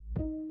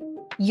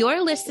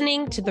You're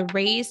listening to the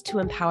Raise to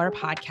Empower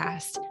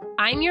podcast.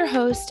 I'm your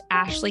host,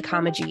 Ashley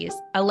Comagese,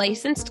 a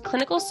licensed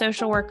clinical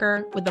social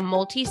worker with a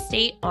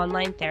multi-state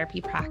online therapy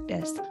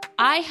practice.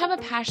 I have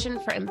a passion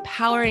for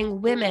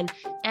empowering women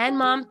and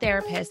mom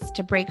therapists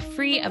to break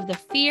free of the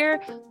fear,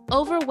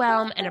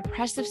 overwhelm, and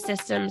oppressive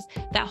systems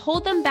that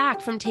hold them back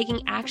from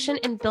taking action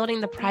and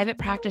building the private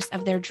practice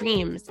of their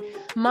dreams.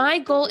 My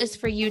goal is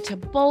for you to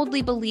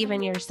boldly believe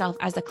in yourself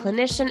as a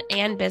clinician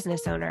and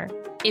business owner.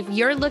 If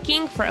you're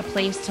looking for a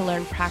place to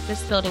learn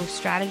practice building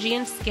strategy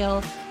and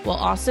skill while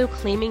also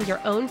claiming your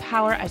own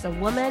power as a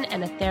woman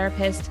and a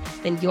therapist,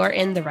 then you're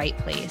in the right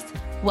place.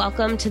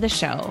 Welcome to the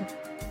show.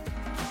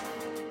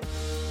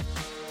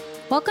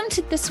 Welcome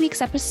to this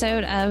week's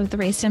episode of the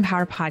Raise to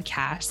Empower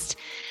podcast.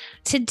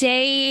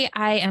 Today,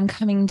 I am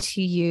coming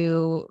to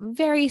you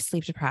very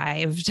sleep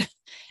deprived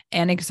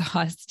and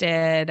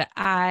exhausted.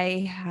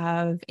 I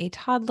have a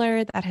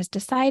toddler that has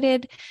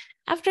decided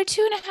after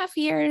 2.5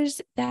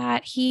 years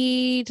that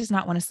he does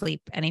not want to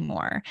sleep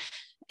anymore.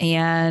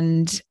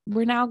 And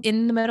we're now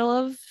in the middle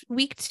of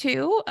week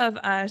 2 of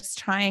us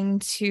trying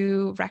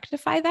to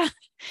rectify that.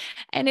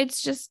 And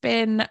it's just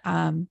been,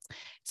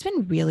 it's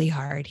been really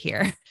hard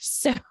here.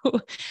 So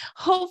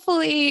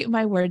hopefully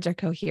my words are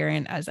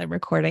coherent as I'm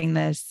recording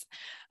this.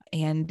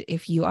 And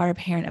if you are a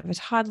parent of a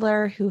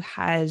toddler who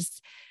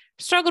has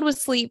struggled with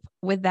sleep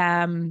with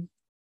them,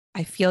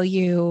 I feel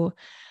you.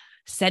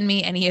 Send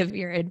me any of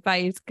your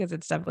advice because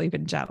it's definitely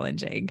been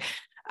challenging.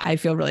 I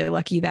feel really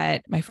lucky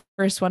that my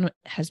first one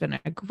has been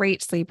a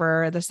great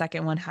sleeper. The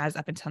second one has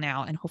up until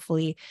now. And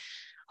hopefully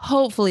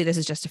this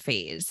is just a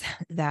phase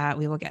that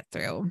we will get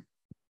through.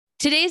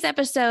 Today's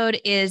episode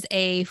is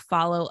a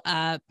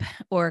follow-up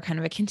or kind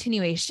of a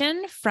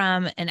continuation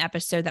from an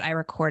episode that I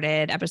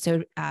recorded,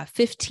 episode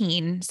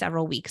 15,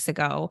 several weeks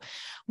ago,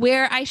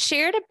 where I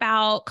shared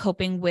about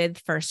coping with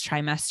first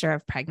trimester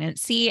of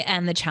pregnancy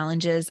and the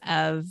challenges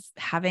of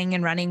having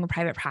and running a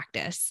private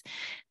practice.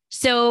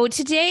 So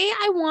today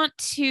I want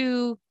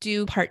to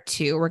do part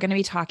 2. We're going to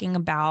be talking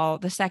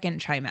about the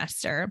second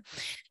trimester.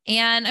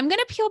 And I'm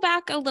going to peel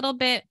back a little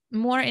bit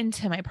more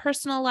into my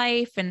personal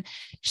life and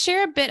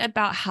share a bit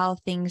about how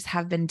things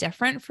have been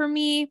different for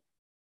me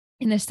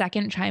in the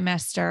second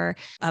trimester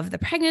of the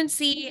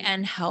pregnancy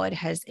and how it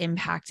has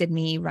impacted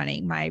me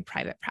running my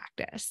private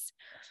practice.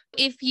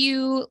 If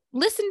you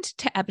listened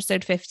to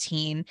episode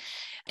 15,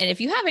 and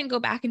if you haven't, go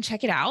back and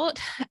check it out.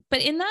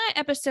 But in that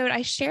episode,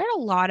 I shared a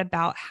lot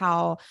about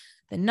how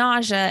the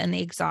nausea and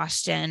the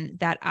exhaustion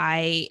that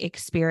I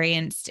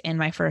experienced in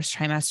my first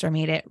trimester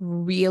made it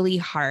really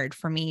hard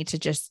for me to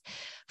just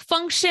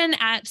function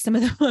at some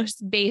of the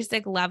most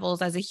basic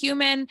levels as a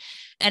human,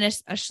 and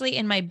especially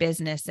in my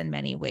business in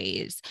many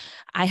ways.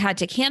 I had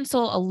to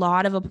cancel a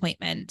lot of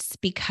appointments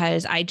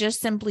because I just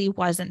simply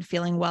wasn't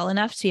feeling well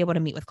enough to be able to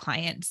meet with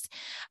clients.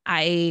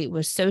 I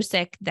was so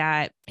sick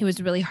that it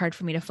was really hard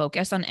for me to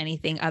focus on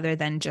anything other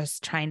than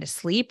just trying to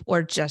sleep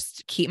or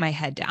just keep my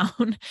head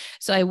down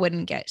so I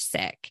wouldn't get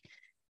sick.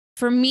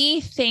 For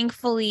me,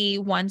 thankfully,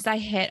 once I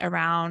hit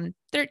around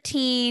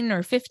 13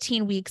 or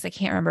 15 weeks, I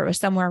can't remember, it was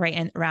somewhere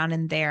around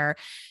in there,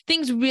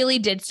 things really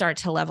did start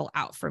to level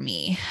out for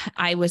me.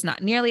 I was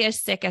not nearly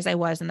as sick as I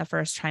was in the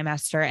first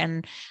trimester.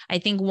 And I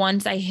think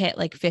once I hit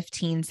like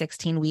 15,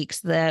 16 weeks,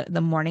 the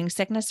morning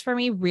sickness for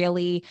me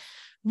really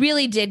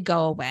did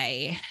go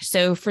away.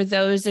 So for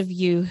those of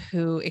you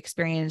who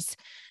experience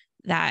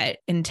that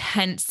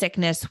intense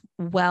sickness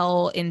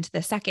well into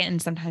the second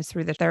and sometimes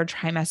through the third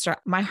trimester,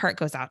 my heart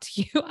goes out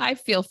to you. I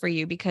feel for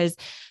you because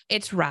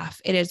it's rough.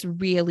 It is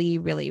really,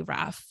 really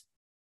rough.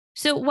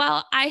 So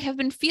while I have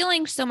been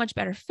feeling so much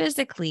better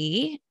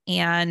physically,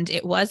 and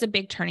it was a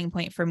big turning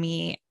point for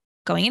me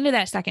going into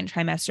that second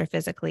trimester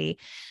physically,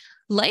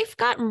 life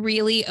got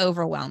really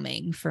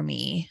overwhelming for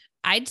me.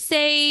 I'd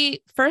say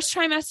first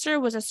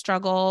trimester was a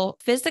struggle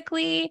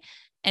physically,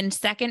 and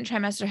second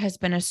trimester has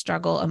been a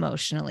struggle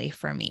emotionally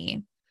for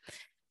me.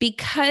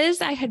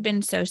 Because I had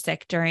been so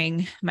sick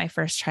during my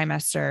first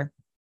trimester,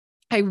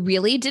 I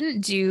really didn't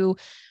do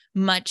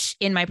much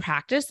in my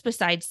practice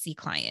besides see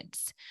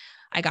clients.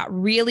 I got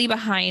really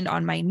behind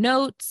on my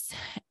notes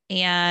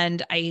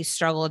and I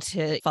struggled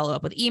to follow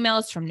up with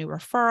emails from new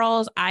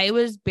referrals. I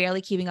was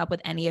barely keeping up with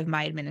any of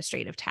my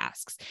administrative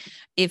tasks.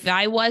 If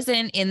I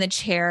wasn't in the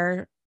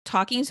chair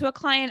talking to a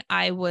client,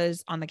 I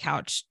was on the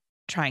couch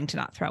trying to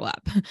not throw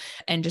up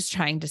and just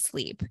trying to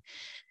sleep.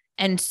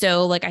 And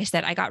so, like I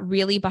said, I got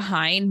really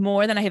behind,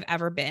 more than I have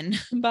ever been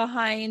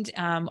behind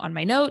on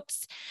my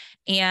notes,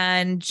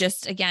 and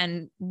just,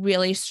 again,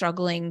 really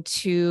struggling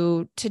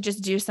to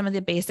just do some of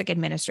the basic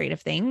administrative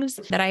things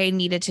that I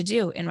needed to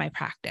do in my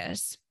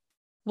practice.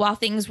 While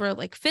things were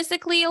like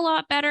physically a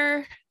lot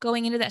better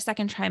going into that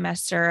second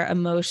trimester,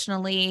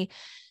 emotionally,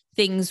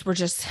 things were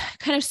just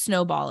kind of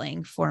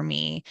snowballing for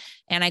me.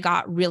 And I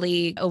got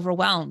really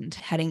overwhelmed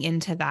heading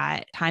into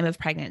that time of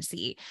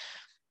pregnancy.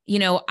 You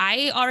know,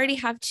 I already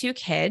have 2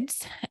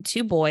 kids,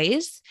 2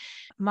 boys,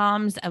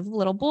 moms of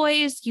little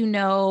boys,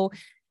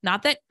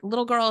 not that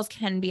little girls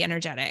can be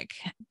energetic,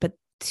 but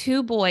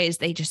two boys,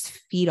 they just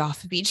feed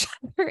off of each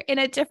other in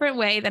a different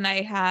way than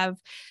I have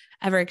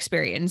ever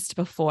experienced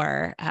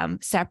before.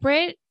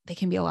 Separate, they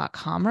can be a lot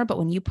calmer, but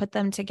when you put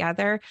them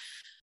together,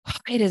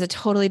 it is a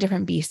totally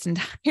different beast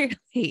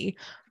entirely.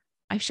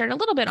 I've shared a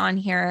little bit on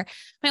here.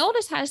 My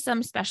oldest has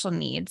some special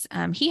needs.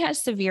 He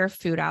has severe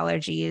food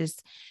allergies.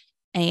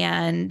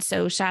 And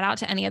so shout out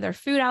to any other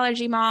food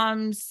allergy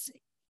moms.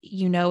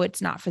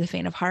 It's not for the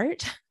faint of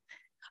heart.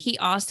 He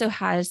also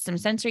has some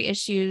sensory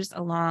issues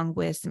along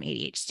with some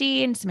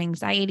ADHD and some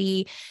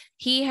anxiety.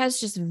 He has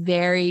just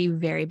very,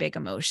 very big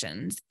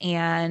emotions,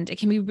 and it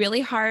can be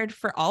really hard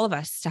for all of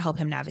us to help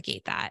him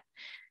navigate that.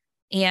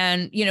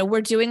 And,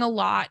 we're doing a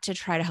lot to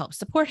try to help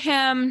support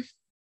him,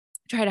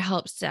 try to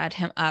help set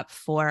him up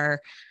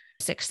for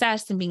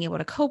success and being able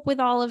to cope with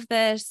all of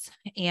this.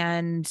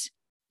 And,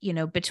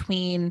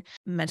 between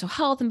mental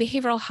health and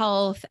behavioral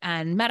health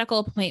and medical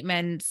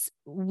appointments,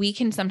 we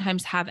can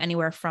sometimes have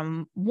anywhere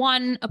from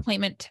one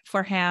appointment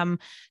for him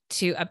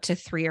to up to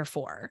 3 or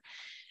 4.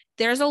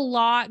 There's a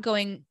lot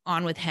going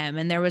on with him,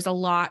 and there was a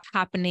lot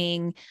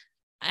happening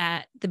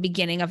at the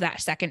beginning of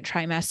that second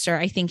trimester.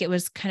 I think it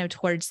was kind of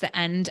towards the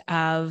end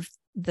of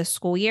the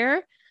school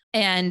year.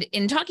 And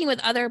in talking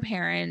with other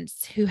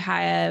parents who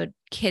had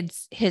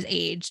kids his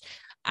age,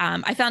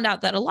 I found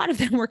out that a lot of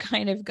them were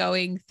kind of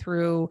going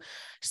through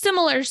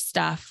similar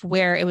stuff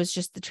where it was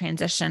just the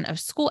transition of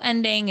school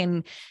ending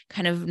and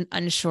kind of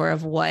unsure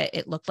of what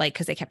it looked like,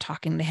 because they kept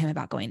talking to him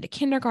about going to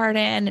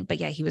kindergarten,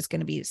 but yeah, he was going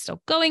to be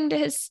still going to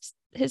his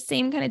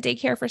same kind of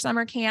daycare for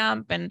summer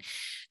camp, and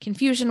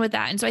confusion with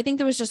that. And so I think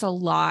there was just a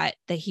lot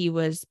that he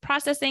was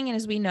processing. And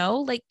as we know,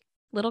 like,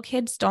 little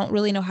kids don't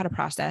really know how to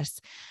process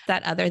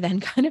that other than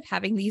kind of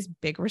having these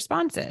big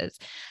responses.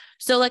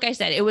 So like I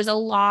said, it was a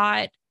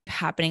lot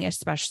happening,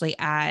 especially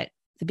at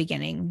the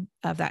beginning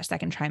of that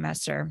second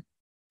trimester.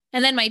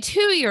 And then my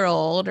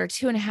 2-year-old or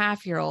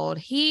 2.5-year-old,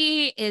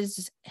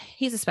 he's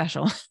a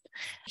special.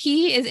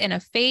 He is in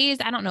a phase.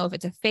 I don't know if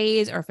it's a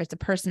phase or if it's a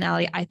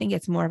personality. I think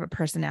it's more of a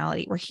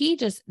personality where he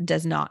just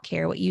does not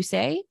care what you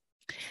say.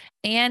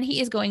 And he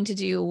is going to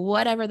do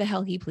whatever the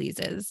hell he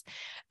pleases.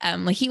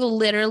 Like, he will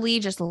literally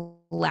just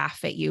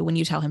laugh at you when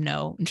you tell him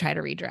no and try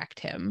to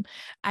redirect him.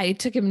 I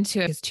took him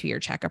to his 2-year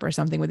checkup or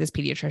something with his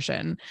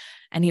pediatrician,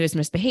 and he was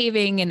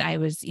misbehaving. And I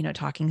was,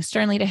 talking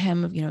sternly to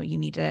him, you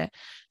need to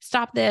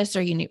stop this,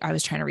 or I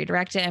was trying to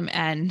redirect him.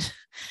 And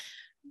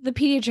the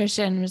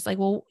pediatrician was like,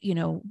 well,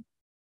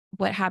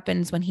 what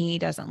happens when he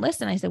doesn't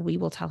listen? I said, we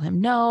will tell him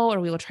no, or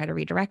we will try to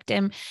redirect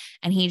him.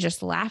 And he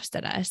just laughs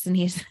at us. And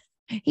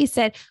he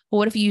said, well,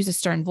 what if you use a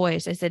stern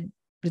voice? I said,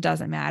 it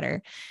doesn't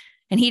matter.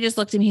 And he just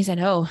looked at me, he said,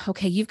 oh,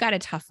 okay, you've got a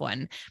tough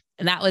one.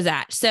 And that was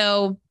that.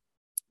 So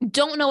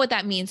don't know what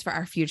that means for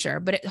our future,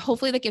 but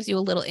hopefully that gives you a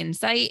little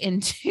insight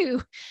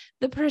into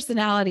the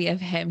personality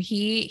of him.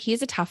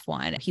 He's a tough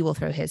one. He will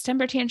throw his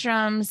temper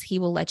tantrums. He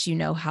will let you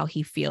know how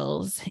he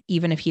feels,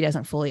 even if he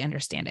doesn't fully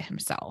understand it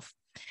himself.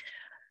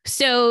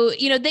 So,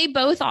 they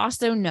both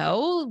also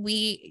know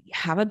we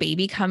have a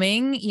baby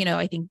coming.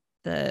 I think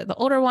the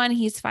older one,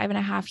 he's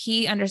 5.5.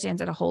 He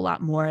understands it a whole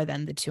lot more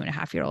than the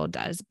 2.5-year-old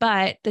does,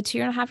 but the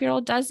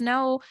 2.5-year-old does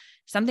know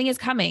something is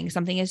coming,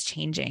 something is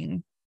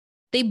changing.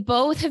 They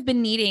both have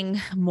been needing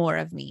more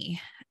of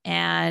me,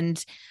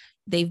 and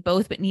they've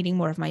both been needing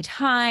more of my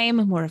time,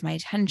 more of my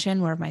attention,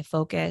 more of my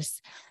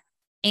focus.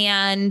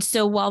 And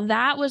so while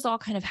that was all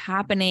kind of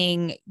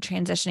happening,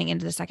 transitioning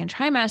into the second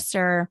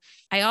trimester,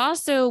 I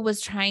also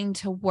was trying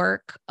to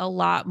work a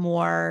lot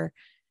more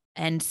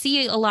and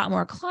see a lot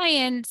more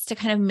clients to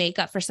kind of make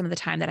up for some of the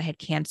time that I had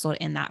canceled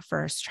in that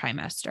first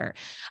trimester.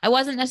 I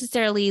wasn't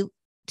necessarily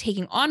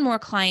taking on more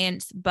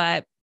clients,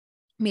 but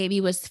maybe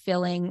was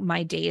filling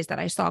my days that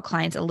I saw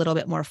clients a little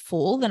bit more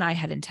full than I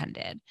had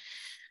intended.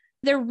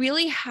 There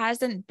really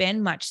hasn't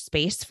been much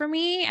space for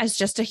me as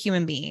just a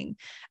human being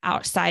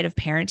outside of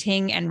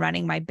parenting and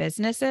running my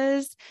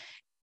businesses,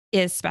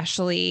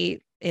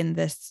 especially in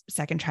this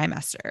second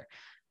trimester,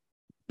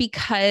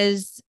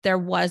 because there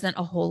wasn't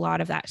a whole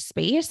lot of that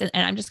space. And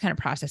I'm just kind of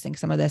processing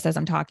some of this as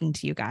I'm talking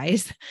to you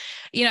guys.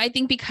 I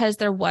think because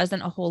there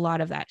wasn't a whole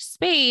lot of that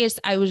space,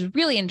 I was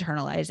really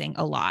internalizing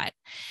a lot.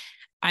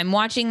 I'm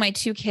watching my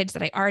 2 kids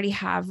that I already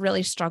have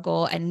really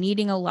struggle and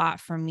needing a lot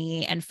from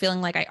me and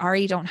feeling like I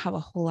already don't have a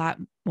whole lot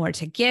more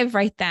to give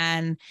right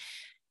then.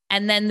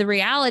 And then the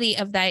reality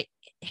of that,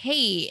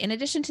 hey, in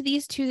addition to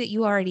these 2 that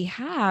you already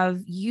have,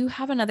 you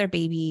have another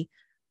baby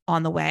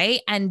on the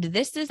way. And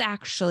this is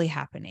actually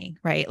happening,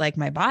 right? Like,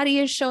 my body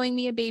is showing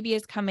me a baby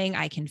is coming.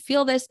 I can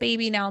feel this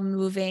baby now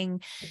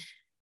moving.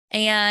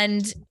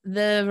 And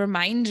the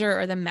reminder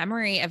or the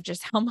memory of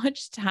just how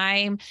much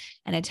time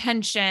and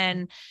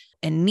attention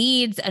and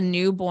needs a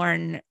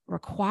newborn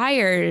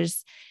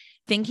requires,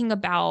 thinking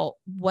about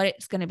what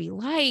it's going to be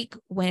like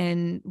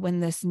when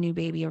this new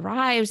baby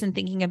arrives, and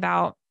thinking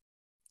about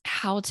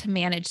how to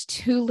manage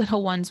 2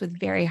 little ones with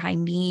very high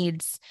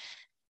needs,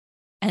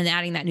 and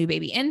adding that new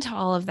baby into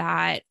all of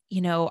that,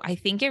 I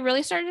think it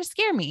really started to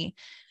scare me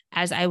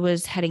as I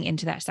was heading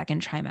into that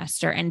second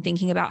trimester and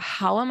thinking about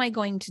how am I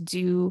going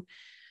to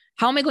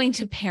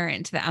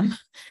parent them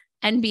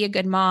and be a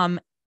good mom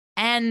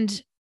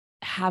and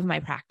have my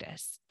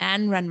practice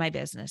and run my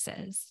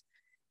businesses.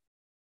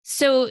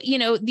 So,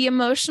 the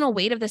emotional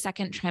weight of the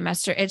second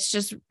trimester,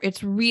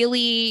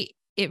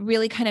 it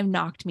really kind of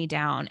knocked me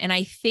down. And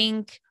I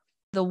think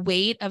the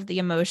weight of the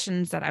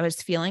emotions that I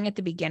was feeling at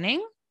the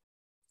beginning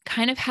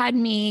kind of had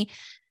me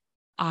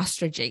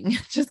ostriching,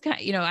 just kind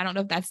of, I don't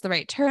know if that's the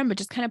right term, but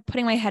just kind of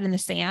putting my head in the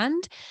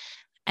sand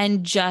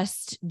and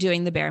just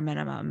doing the bare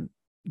minimum,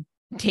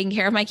 taking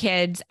care of my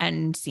kids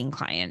and seeing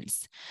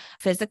clients.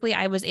 Physically,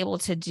 I was able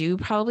to do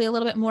probably a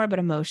little bit more, but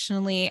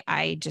emotionally,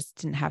 I just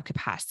didn't have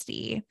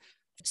capacity.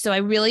 So I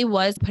really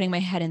was putting my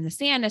head in the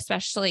sand,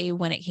 especially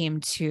when it came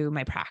to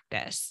my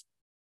practice.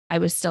 I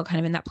was still kind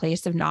of in that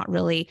place of not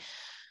really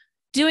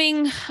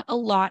doing a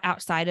lot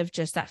outside of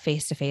just that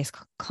face-to-face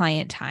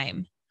client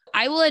time.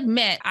 I will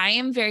admit I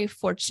am very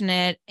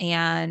fortunate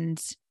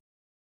and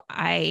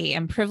I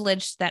am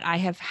privileged that I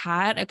have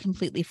had a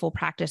completely full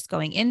practice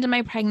going into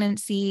my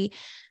pregnancy.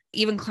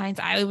 Even clients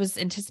I was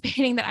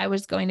anticipating that I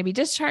was going to be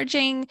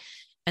discharging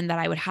and that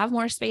I would have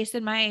more space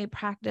in my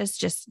practice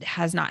just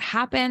has not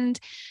happened.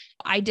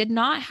 I did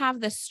not have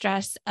the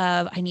stress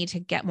of I need to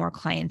get more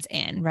clients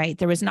in, right?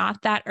 There was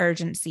not that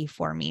urgency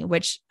for me,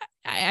 which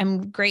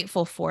I'm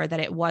grateful for, that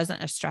it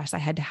wasn't a stress I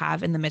had to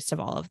have in the midst of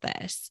all of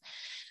this.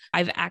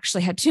 I've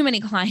actually had too many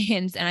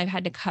clients and I've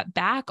had to cut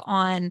back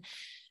on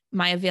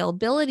my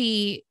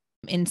availability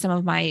in some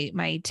of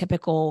my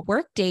typical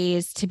work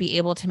days to be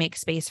able to make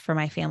space for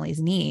my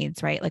family's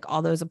needs, right? Like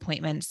all those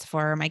appointments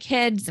for my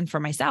kids and for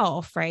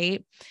myself,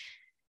 right?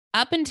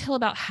 Up until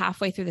about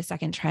halfway through the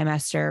second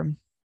trimester,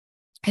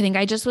 I think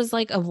I just was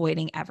like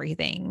avoiding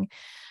everything.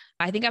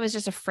 I think I was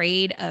just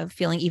afraid of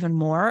feeling even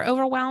more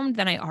overwhelmed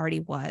than I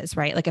already was,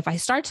 right? Like if I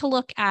start to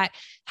look at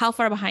how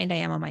far behind I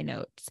am on my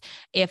notes,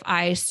 if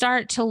I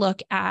start to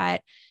look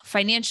at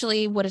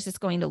financially, what is this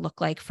going to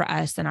look like for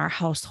us and our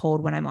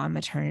household when I'm on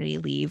maternity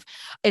leave,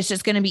 it's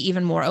just going to be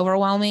even more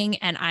overwhelming.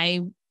 And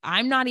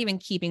I'm not even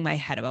keeping my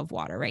head above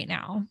water right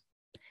now.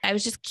 I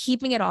was just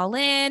keeping it all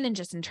in and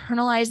just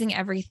internalizing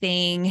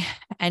everything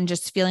and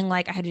just feeling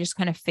like I had to just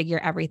kind of figure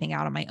everything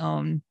out on my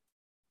own.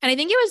 And I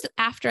think it was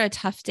after a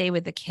tough day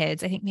with the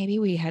kids. I think maybe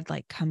we had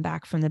like come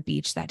back from the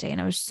beach that day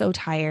and I was so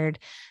tired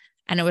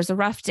and it was a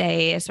rough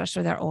day, especially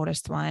with our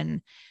oldest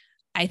one.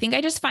 I think I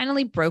just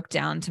finally broke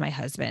down to my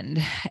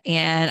husband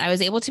and I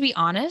was able to be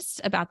honest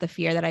about the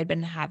fear that I'd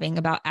been having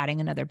about adding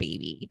another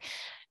baby.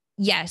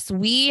 Yes,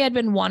 we had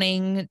been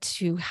wanting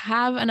to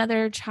have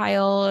another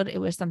child. It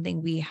was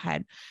something we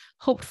had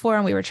hoped for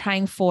and we were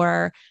trying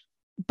for.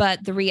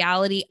 But the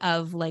reality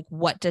of like,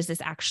 what does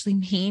this actually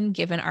mean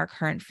given our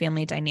current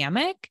family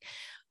dynamic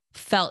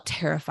felt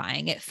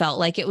terrifying. It felt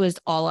like it was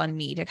all on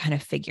me to kind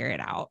of figure it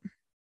out.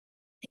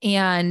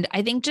 And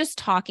I think just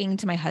talking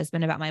to my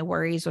husband about my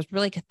worries was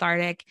really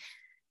cathartic.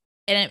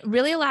 And it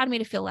really allowed me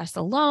to feel less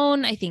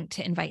alone. I think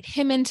to invite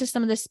him into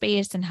some of the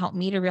space and help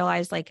me to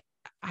realize like,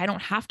 I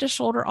don't have to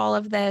shoulder all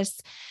of this.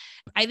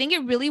 I think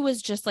it really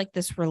was just like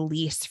this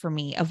release for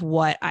me of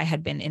what I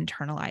had been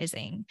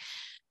internalizing.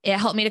 It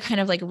helped me to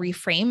kind of like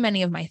reframe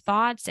many of my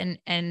thoughts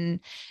and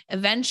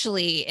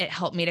eventually it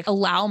helped me to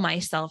allow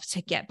myself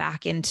to get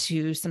back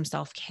into some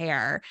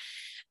self-care.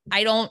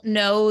 I don't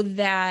know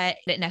that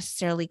it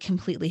necessarily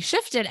completely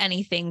shifted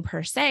anything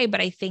per se, but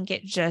I think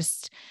it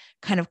just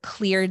kind of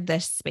cleared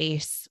this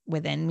space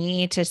within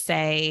me to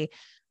say,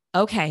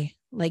 okay,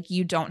 like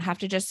you don't have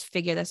to just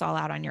figure this all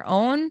out on your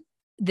own.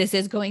 This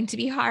is going to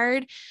be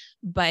hard,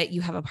 but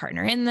you have a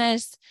partner in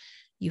this.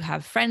 You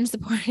have friends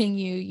supporting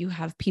you. You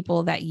have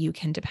people that you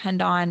can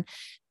depend on.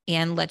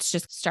 And let's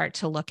just start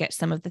to look at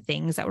some of the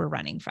things that we're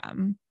running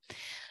from.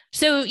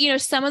 So,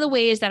 some of the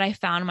ways that I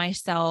found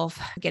myself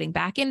getting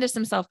back into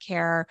some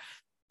self-care,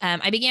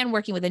 I began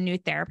working with a new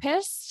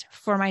therapist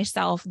for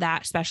myself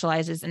that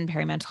specializes in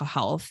perimental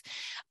health.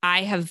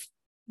 I have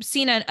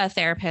seen a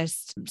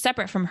therapist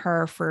separate from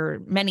her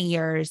for many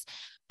years,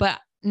 but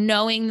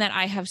knowing that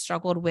I have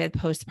struggled with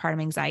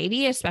postpartum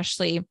anxiety,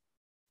 especially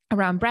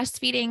around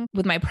breastfeeding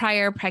with my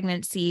prior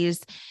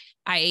pregnancies,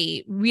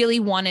 I really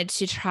wanted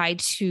to try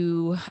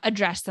to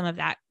address some of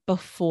that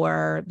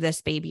before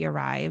this baby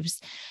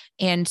arrives.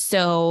 And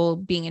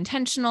so being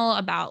intentional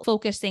about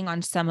focusing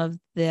on some of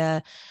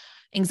the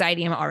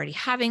anxiety I'm already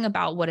having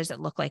about what does it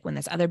look like when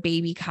this other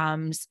baby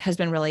comes has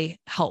been really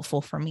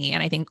helpful for me.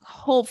 And I think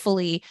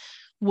hopefully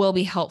will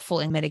be helpful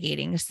in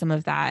mitigating some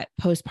of that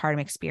postpartum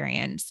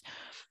experience.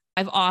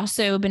 I've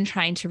also been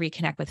trying to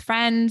reconnect with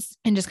friends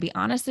and just be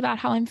honest about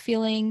how I'm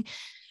feeling.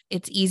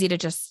 It's easy to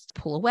just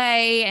pull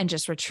away and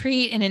just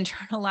retreat and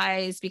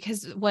internalize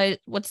because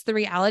what's the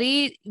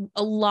reality?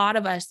 A lot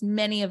of us,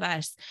 many of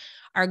us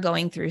are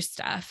going through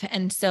stuff.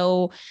 And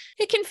so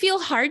it can feel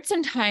hard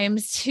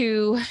sometimes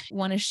to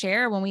want to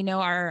share when we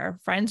know our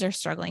friends are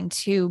struggling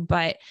too,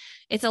 but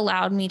it's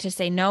allowed me to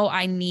say, no,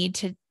 I need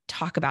to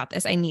talk about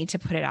this. I need to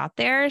put it out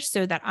there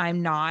so that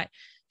I'm not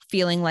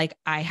feeling like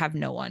I have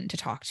no one to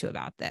talk to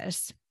about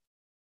this.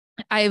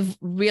 I've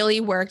really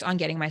worked on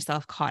getting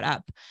myself caught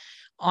up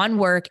on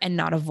work and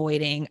not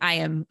avoiding. I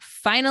am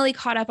finally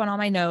caught up on all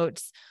my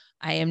notes.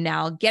 I am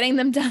now getting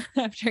them done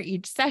after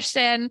each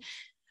session.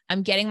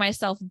 I'm getting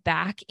myself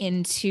back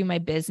into my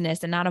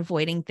business and not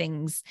avoiding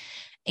things.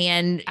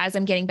 And as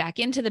I'm getting back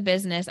into the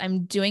business,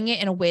 I'm doing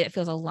it in a way that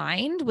feels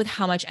aligned with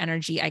how much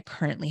energy I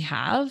currently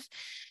have.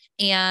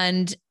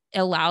 And it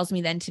allows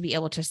me then to be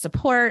able to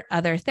support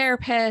other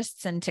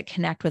therapists and to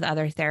connect with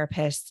other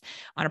therapists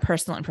on a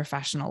personal and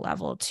professional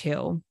level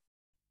too.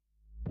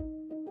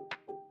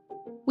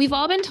 We've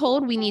all been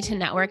told we need to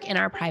network in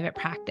our private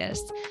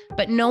practice,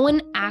 but no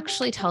one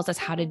actually tells us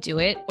how to do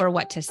it or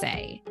what to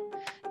say.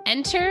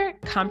 Enter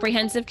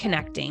Comprehensive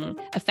Connecting,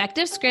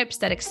 effective scripts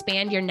that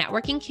expand your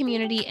networking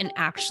community and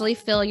actually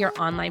fill your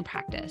online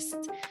practice.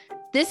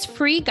 This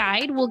free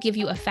guide will give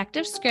you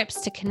effective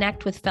scripts to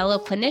connect with fellow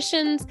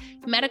clinicians,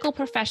 medical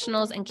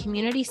professionals, and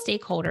community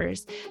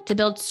stakeholders to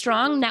build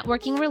strong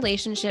networking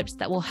relationships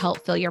that will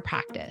help fill your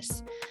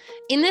practice.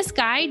 In this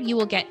guide, you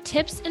will get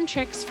tips and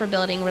tricks for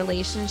building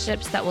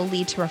relationships that will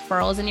lead to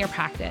referrals in your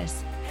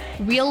practice,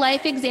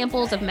 real-life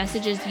examples of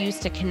messages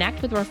used to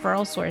connect with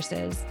referral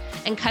sources,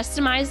 and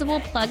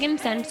customizable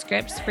plug-and-send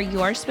scripts for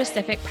your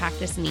specific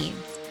practice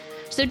needs.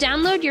 So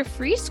download your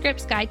free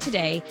scripts guide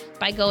today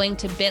by going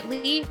to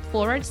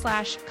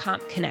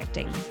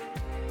bit.ly/compconnecting.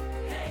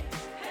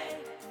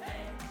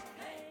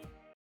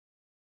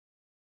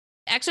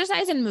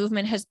 Exercise and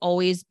movement has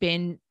always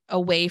been a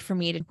way for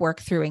me to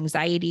work through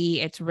anxiety.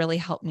 It's really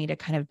helped me to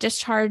kind of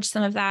discharge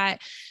some of that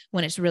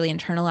when it's really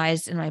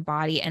internalized in my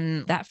body.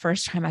 And that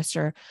first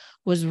trimester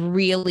was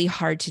really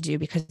hard to do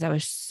because I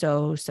was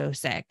so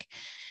sick.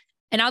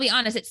 And I'll be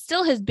honest, it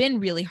still has been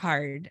really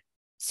hard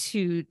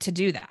to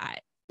do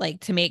that,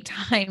 like to make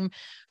time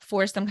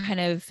for some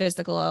kind of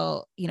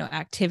physical,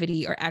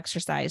 activity or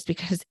exercise,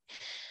 because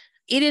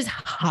it is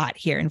hot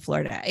here in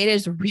Florida. It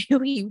is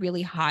really,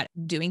 really hot.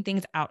 Doing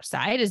things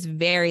outside is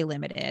very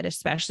limited,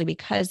 especially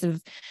because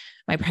of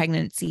my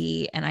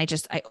pregnancy. And I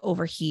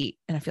overheat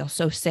and I feel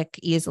so sick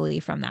easily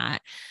from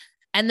that.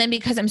 And then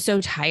because I'm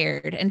so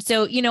tired. And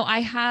so, I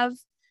have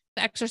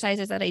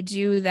exercises that I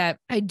do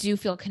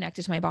feel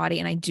connected to my body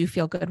and I do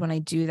feel good when I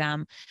do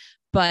them.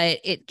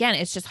 But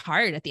it's just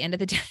hard at the end of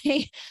the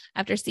day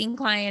after seeing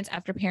clients,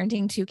 after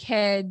parenting 2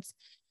 kids.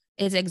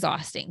 Is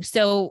exhausting.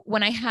 So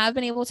when I have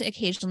been able to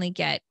occasionally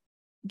get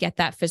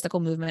that physical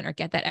movement or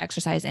get that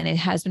exercise, and it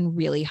has been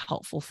really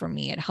helpful for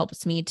me. It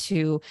helps me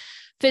to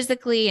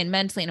physically and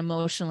mentally and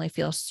emotionally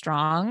feel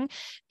strong,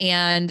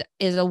 and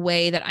is a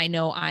way that I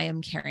know I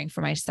am caring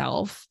for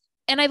myself.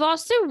 And I've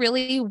also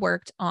really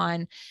worked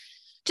on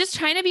just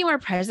trying to be more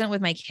present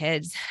with my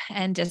kids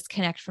and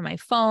disconnect from my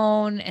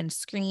phone and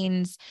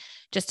screens,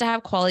 just to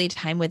have quality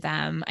time with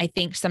them. I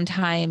think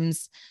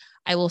sometimes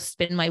I will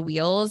spin my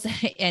wheels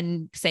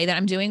and say that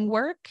I'm doing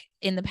work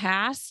in the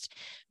past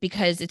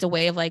because it's a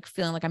way of like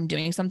feeling like I'm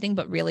doing something,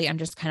 but really I'm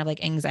just kind of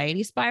like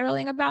anxiety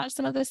spiraling about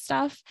some of this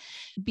stuff.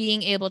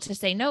 Being able to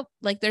say, nope,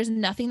 like there's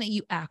nothing that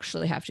you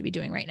actually have to be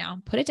doing right now.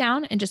 Put it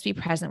down and just be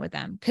present with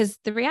them. Because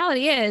the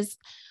reality is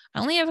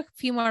I only have a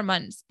few more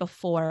months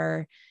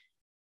before,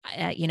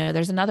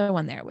 there's another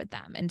one there with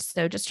them. And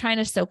so just trying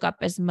to soak up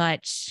as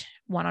much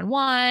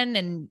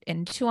one-on-one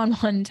and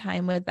two-on-one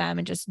time with them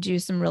and just do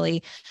some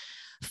really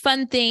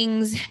fun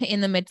things in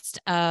the midst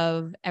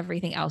of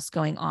everything else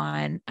going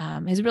on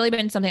has really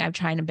been something I've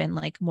tried to been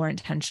like more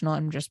intentional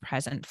and just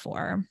present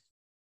for.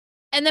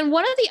 And then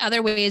one of the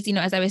other ways,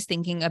 as I was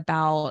thinking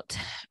about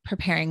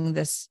preparing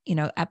this,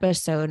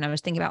 episode, and I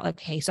was thinking about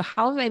like, okay, so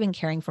how have I been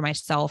caring for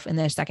myself in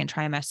the second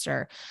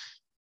trimester?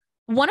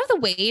 One of the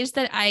ways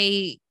that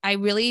I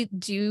really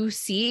do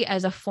see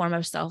as a form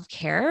of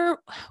self-care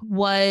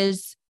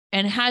was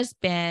and has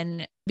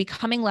been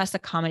becoming less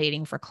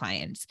accommodating for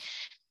clients.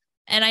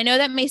 And I know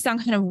that may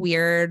sound kind of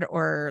weird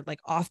or like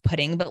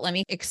off-putting, but let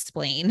me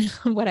explain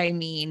what I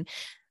mean.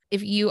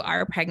 If you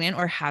are pregnant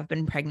or have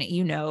been pregnant,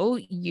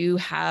 you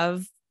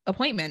have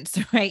appointments,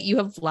 right? You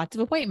have lots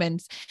of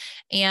appointments.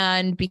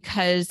 And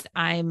because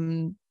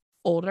I'm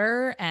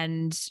older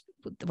and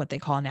what they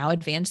call now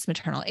advanced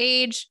maternal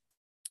age,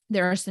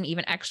 there are some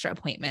even extra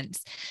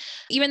appointments.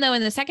 Even though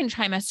in the second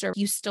trimester,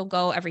 you still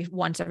go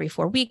once every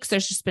 4 weeks,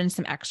 there's just been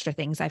some extra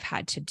things I've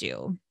had to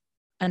do.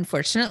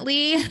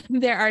 Unfortunately,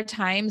 there are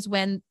times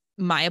when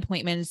my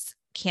appointments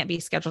can't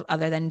be scheduled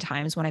other than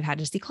times when I've had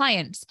to see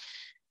clients.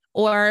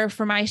 Or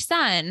for my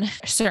son,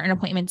 certain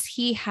appointments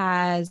he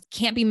has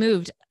can't be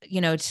moved,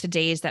 to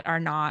days that are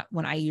not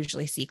when I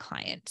usually see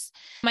clients.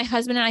 My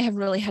husband and I have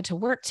really had to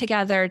work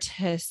together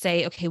to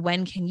say, okay,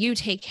 when can you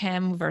take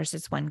him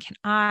versus when can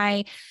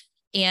I?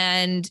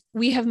 And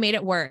we have made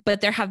it work. But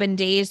there have been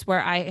days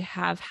where I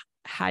have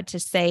had to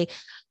say,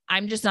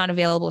 I'm just not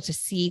available to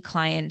see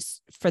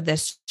clients for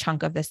this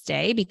chunk of this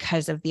day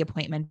because of the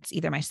appointments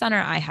either my son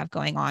or I have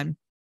going on.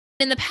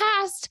 In the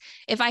past,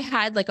 if I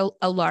had like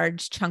a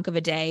large chunk of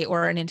a day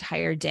or an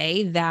entire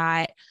day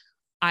that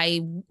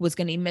I was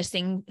going to be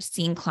missing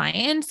seeing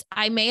clients,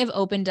 I may have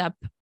opened up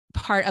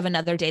part of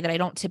another day that I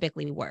don't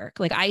typically work.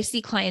 Like I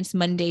see clients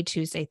Monday,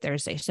 Tuesday,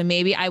 Thursday. So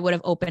maybe I would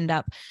have opened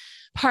up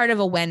part of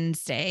a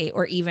Wednesday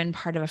or even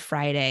part of a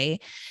Friday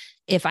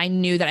if I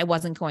knew that I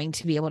wasn't going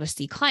to be able to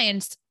see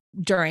clients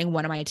during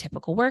one of my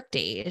typical work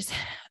days.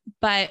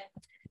 But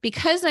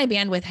because my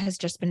bandwidth has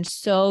just been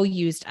so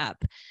used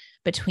up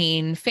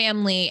between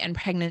family and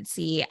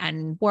pregnancy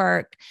and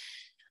work,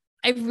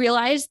 I've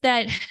realized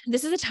that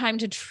this is a time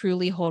to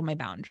truly hold my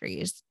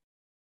boundaries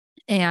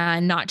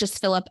and not just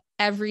fill up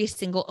every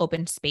single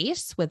open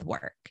space with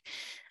work.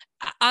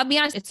 I'll be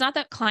honest, it's not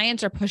that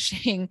clients are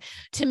pushing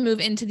to move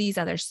into these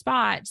other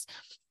spots,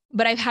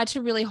 but I've had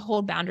to really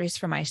hold boundaries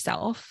for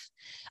myself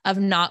of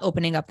not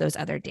opening up those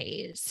other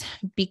days,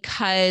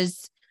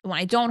 because when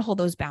I don't hold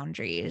those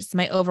boundaries,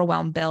 my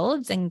overwhelm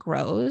builds and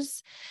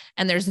grows,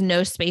 and there's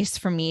no space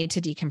for me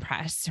to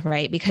decompress,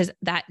 right? Because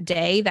that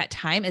day, that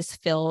time is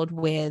filled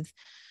with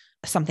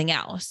something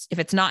else. If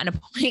it's not an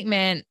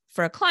appointment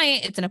for a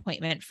client, it's an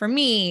appointment for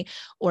me,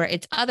 or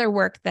it's other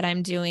work that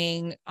I'm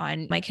doing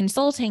on my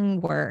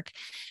consulting work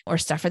or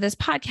stuff for this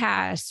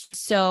podcast.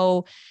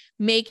 So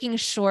making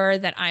sure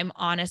that I'm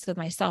honest with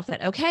myself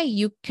that, okay,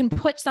 you can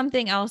put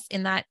something else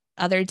in that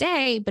other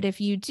day, but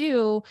if you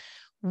do,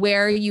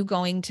 where are you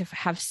going to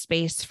have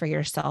space for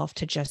yourself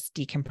to just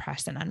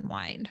decompress and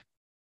unwind?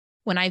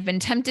 When I've been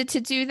tempted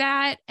to do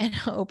that and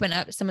open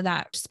up some of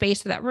that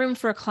space or that room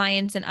for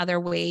clients in other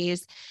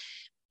ways,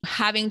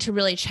 having to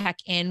really check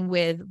in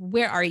with,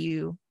 where are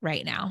you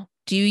right now?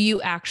 Do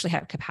you actually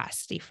have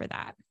capacity for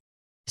that?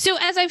 So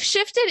as I've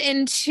shifted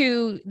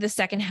into the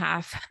second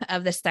half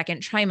of the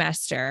second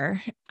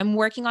trimester, I'm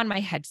working on my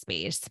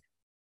headspace,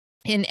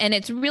 and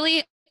it's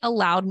really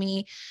allowed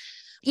me,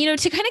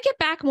 to kind of get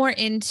back more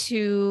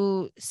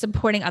into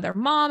supporting other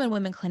mom and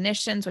women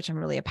clinicians, which I'm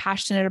really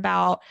passionate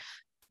about.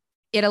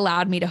 It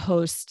allowed me to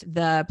host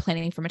the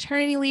Planning for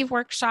Maternity Leave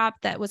workshop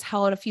that was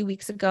held a few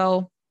weeks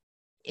ago.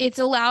 It's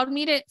allowed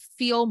me to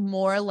feel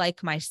more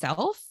like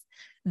myself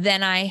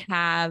than I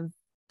have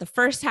the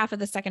first half of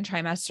the second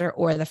trimester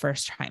or the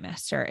first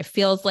trimester. It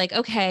feels like,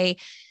 okay,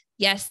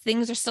 yes,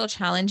 things are still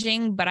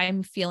challenging, but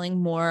I'm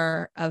feeling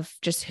more of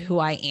just who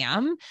I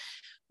am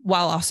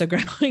while also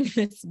growing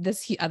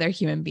this other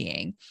human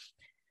being.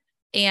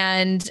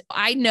 And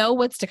I know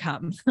what's to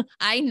come.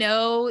 I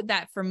know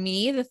that for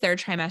me, the third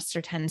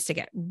trimester tends to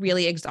get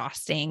really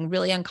exhausting,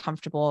 really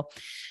uncomfortable.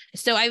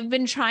 So I've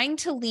been trying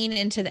to lean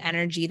into the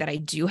energy that I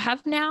do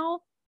have now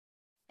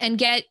and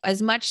get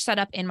as much set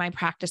up in my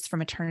practice for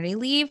maternity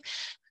leave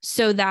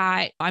so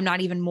that I'm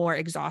not even more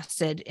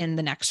exhausted in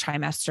the next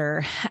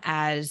trimester,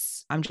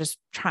 as I'm just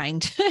trying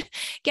to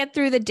get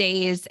through the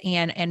days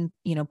and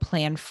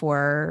plan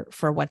for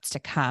what's to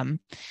come.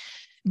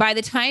 By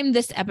the time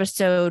this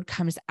episode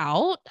comes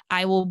out,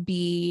 I will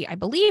be, I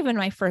believe, in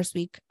my first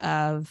week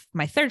of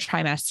my third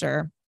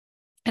trimester,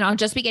 and I'll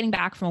just be getting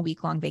back from a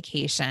week-long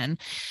vacation.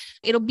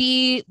 It'll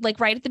be like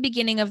right at the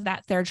beginning of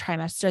that third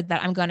trimester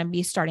that I'm going to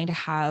be starting to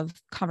have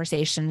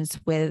conversations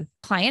with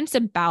clients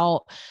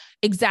about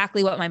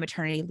exactly what my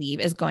maternity leave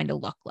is going to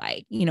look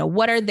like.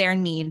 What are their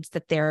needs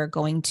that they're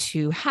going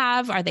to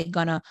have? Are they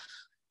going to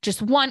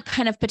just want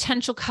kind of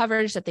potential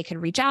coverage that they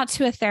could reach out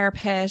to a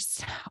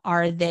therapist?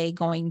 Are they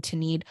going to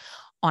need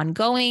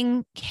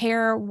ongoing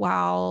care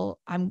while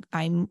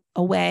I'm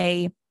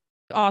away?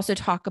 Also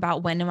talk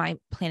about, when am I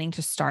planning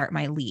to start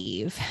my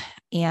leave?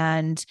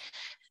 And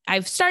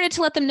I've started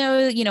to let them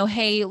know,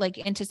 hey,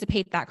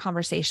 anticipate that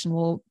conversation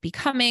will be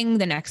coming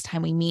the next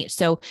time we meet.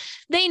 So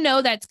they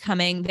know that's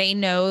coming. They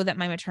know that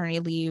my maternity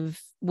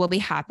leave will be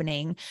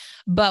happening,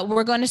 but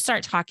we're going to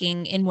start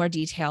talking in more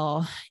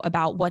detail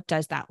about what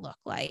does that look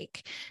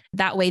like.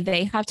 That way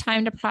they have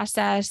time to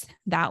process.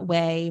 That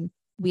way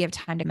we have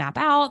time to map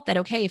out that,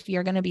 okay, if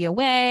you're going to be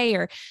away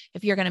or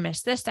if you're going to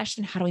miss this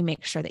session, how do we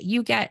make sure that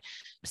you get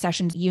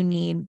sessions you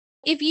need?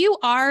 If you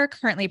are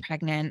currently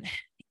pregnant,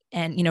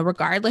 and,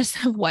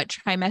 regardless of what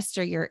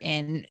trimester you're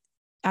in,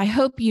 I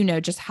hope you know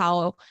just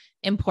how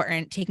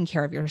important taking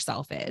care of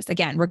yourself is.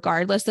 Again,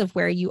 regardless of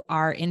where you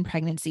are in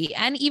pregnancy,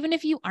 and even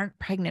if you aren't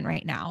pregnant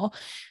right now,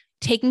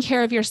 taking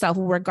care of yourself,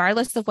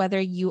 regardless of whether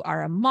you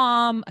are a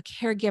mom, a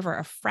caregiver,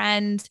 a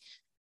friend,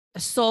 a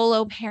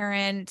solo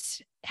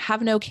parent,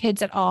 have no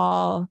kids at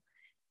all,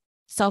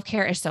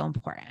 self-care is so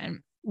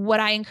important. What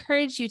I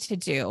encourage you to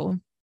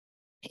do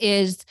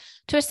is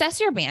to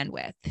assess your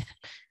bandwidth.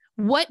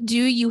 What do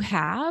you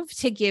have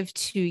to give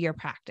to your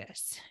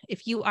practice?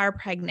 If you are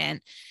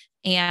pregnant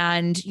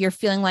and you're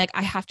feeling like,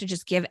 I have to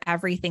just give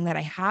everything that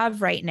I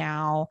have right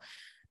now,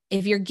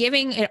 if you're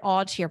giving it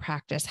all to your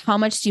practice, how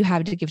much do you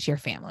have to give to your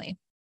family?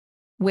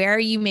 Where are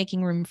you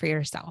making room for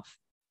yourself?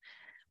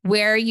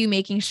 Where are you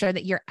making sure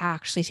that you're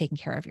actually taking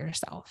care of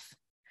yourself?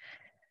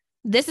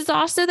 This is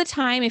also the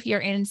time, if you're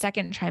in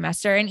second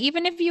trimester, and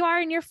even if you are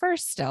in your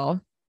first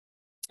still,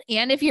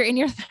 and if you're in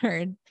your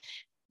third,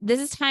 this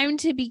is time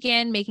to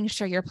begin making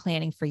sure you're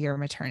planning for your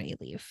maternity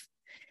leave.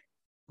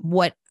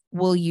 What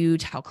will you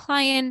tell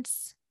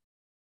clients?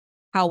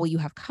 How will you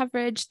have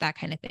coverage? That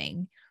kind of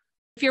thing.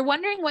 If you're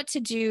wondering what to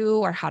do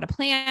or how to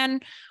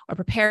plan or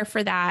prepare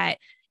for that,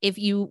 if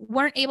you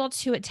weren't able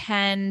to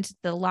attend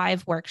the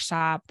live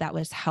workshop that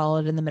was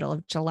held in the middle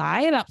of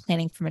July about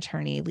planning for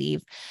maternity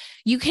leave,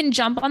 you can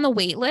jump on the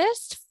wait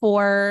list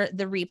for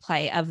the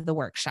replay of the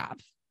workshop.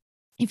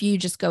 If you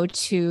just go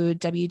to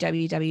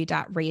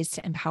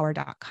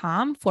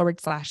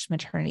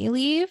www.raisedtoempower.com/maternity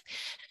leave,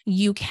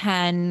 you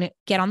can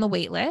get on the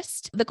wait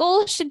list. The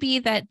goal should be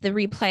that the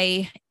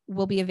replay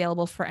will be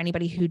available for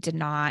anybody who did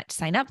not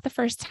sign up the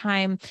first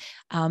time,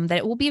 that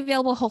it will be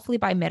available hopefully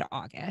by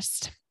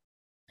mid-August.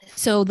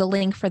 So the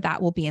link for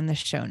that will be in the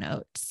show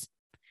notes.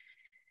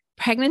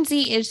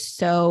 Pregnancy is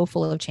so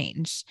full of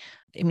change.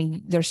 I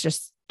mean, there's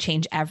just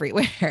change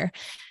everywhere.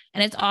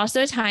 And it's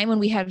also a time when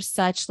we have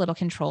such little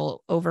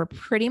control over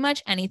pretty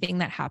much anything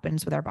that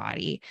happens with our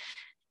body.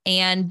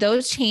 And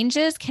those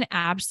changes can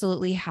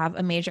absolutely have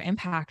a major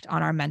impact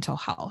on our mental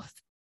health.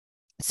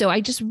 So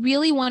I just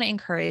really want to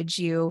encourage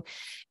you,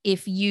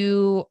 if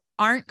you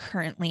aren't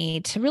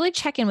currently, to really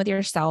check in with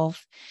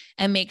yourself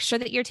and make sure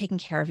that you're taking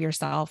care of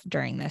yourself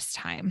during this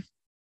time.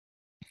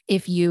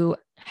 If you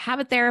have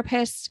a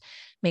therapist,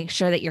 make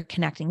sure that you're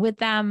connecting with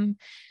them.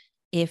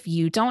 If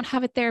you don't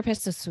have a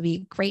therapist, this will be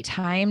a great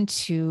time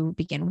to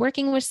begin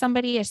working with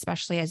somebody,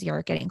 especially as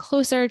you're getting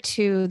closer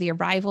to the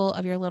arrival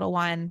of your little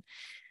one,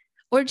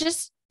 or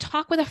just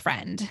talk with a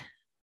friend,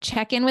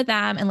 check in with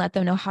them and let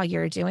them know how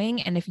you're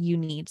doing and if you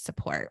need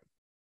support.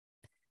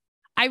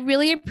 I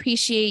really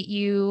appreciate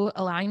you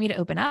allowing me to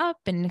open up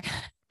and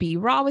be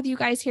raw with you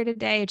guys here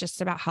today,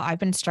 just about how I've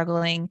been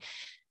struggling.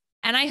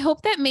 And I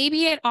hope that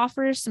maybe it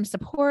offers some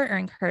support or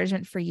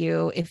encouragement for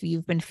you if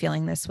you've been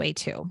feeling this way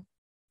too.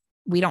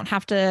 We don't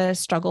have to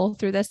struggle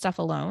through this stuff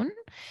alone.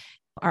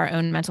 Our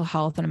own mental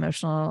health and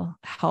emotional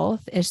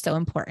health is so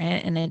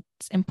important, and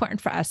it's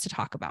important for us to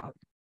talk about.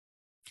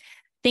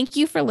 Thank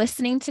you for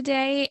listening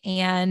today,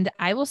 and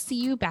I will see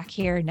you back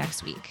here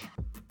next week.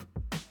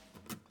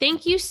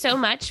 Thank you so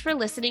much for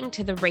listening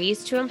to the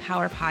Raised to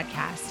Empower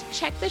podcast.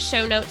 Check the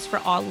show notes for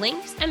all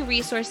links and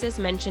resources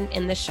mentioned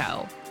in the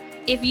show.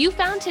 If you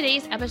found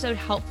today's episode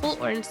helpful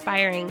or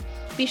inspiring,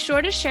 be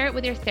sure to share it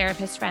with your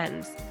therapist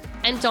friends.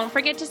 And don't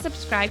forget to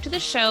subscribe to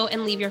the show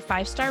and leave your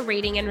 5-star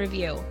rating and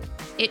review.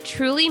 It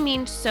truly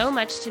means so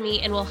much to me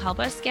and will help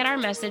us get our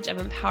message of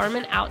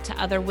empowerment out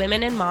to other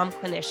women and mom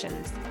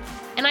clinicians.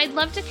 And I'd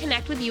love to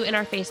connect with you in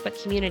our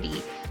Facebook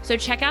community. So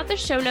check out the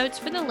show notes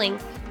for the link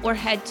or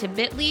head to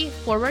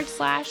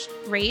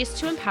bit.ly/raised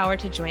to empower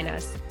to join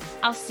us.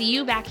 I'll see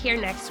you back here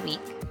next week.